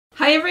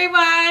Hi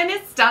everyone,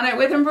 it's Donnett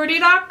with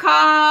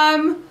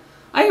Embroidery.com.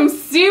 I am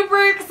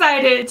super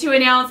excited to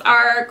announce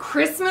our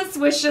Christmas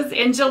Wishes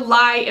in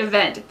July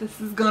event. This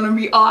is going to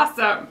be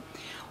awesome.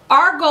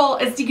 Our goal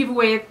is to give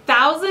away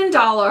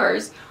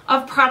 $1,000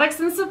 of products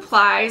and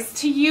supplies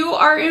to you,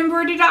 our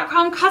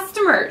Embroidery.com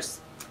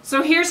customers.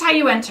 So here's how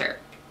you enter.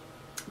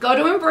 Go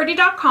to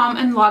Embroidery.com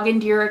and log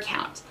into your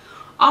account.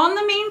 On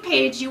the main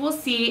page, you will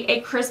see a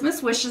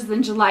Christmas Wishes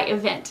in July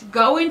event.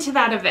 Go into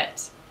that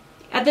event.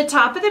 At the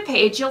top of the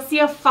page, you'll see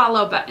a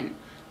follow button.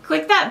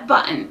 Click that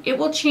button. It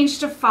will change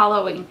to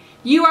following.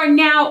 You are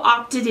now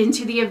opted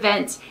into the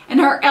event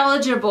and are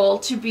eligible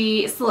to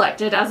be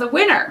selected as a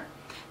winner.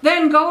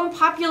 Then go and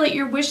populate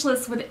your wish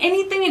list with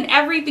anything and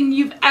everything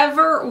you've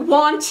ever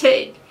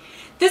wanted.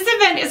 This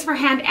event is for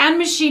hand and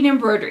machine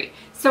embroidery.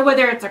 So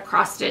whether it's a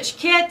cross-stitch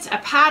kit, a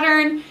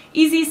pattern,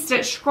 easy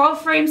stitch scroll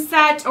frame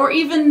set, or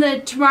even the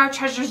Tomorrow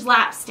Treasures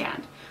lap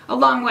stand,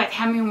 along with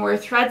Hemingway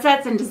thread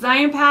sets and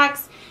design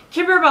packs,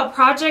 Kimberbell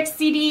project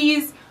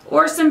CDs,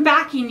 or some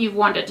backing you've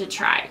wanted to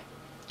try.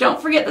 Don't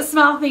forget the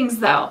small things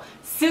though.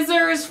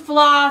 Scissors,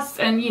 floss,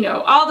 and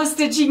all the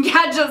stitching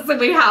gadgets that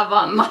we have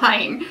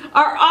online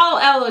are all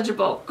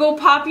eligible. Go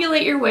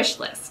populate your wish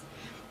list.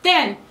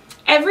 Then,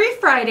 every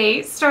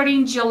Friday,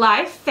 starting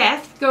July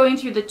 5th, going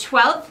through the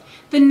 12th,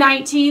 the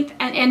 19th,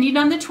 and ending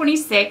on the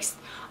 26th,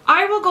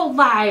 I will go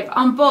live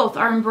on both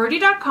our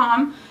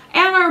Embroidery.com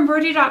and our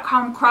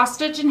Embroidery.com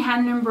cross-stitch and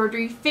hand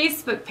embroidery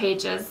Facebook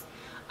pages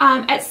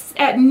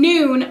at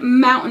noon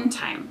Mountain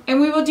Time,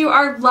 and we will do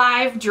our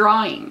live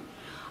drawing.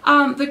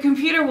 The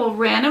computer will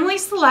randomly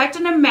select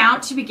an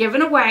amount to be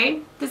given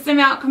away. This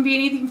amount can be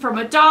anything from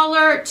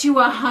 $1 to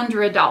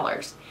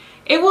 $100.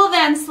 It will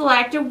then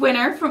select a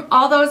winner from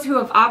all those who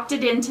have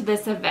opted into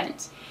this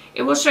event.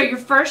 It will show your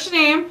first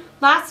name,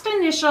 last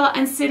initial,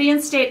 and city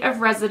and state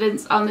of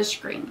residence on the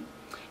screen.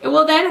 It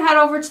will then head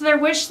over to their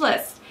wish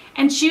list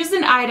and choose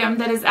an item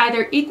that is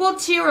either equal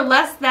to or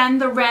less than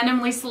the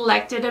randomly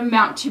selected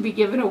amount to be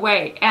given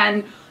away.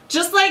 And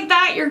just like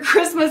that, your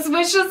Christmas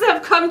wishes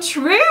have come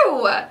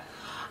true.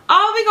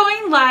 I'll be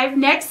going live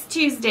next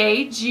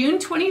Tuesday, June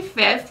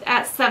 25th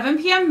at 7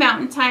 p.m.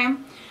 Mountain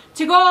Time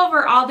to go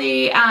over all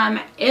the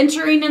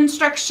entering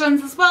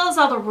instructions as well as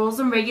all the rules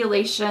and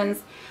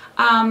regulations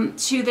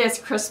to this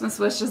Christmas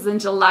Wishes in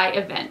July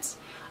event.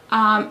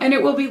 And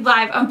it will be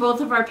live on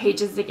both of our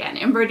pages again,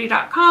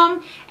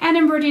 Embroidery.com and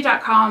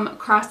Embroidery.com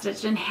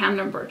cross-stitch and hand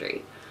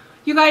embroidery.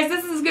 You guys,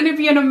 this is going to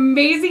be an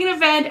amazing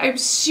event. I'm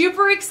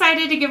super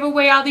excited to give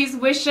away all these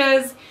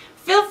wishes.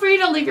 Feel free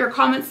to leave your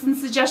comments and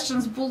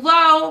suggestions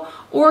below,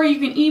 or you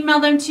can email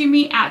them to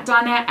me at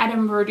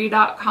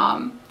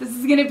Donnett@Embroidery.com. This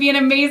is going to be an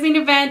amazing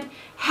event.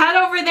 Head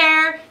over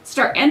there,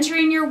 start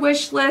entering your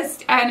wish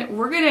list, and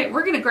we're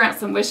gonna grant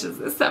some wishes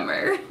this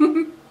summer.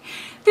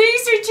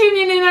 Thanks for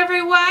tuning in,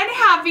 everyone.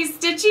 Happy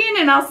stitching,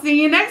 and I'll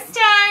see you next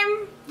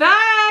time.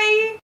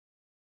 Bye!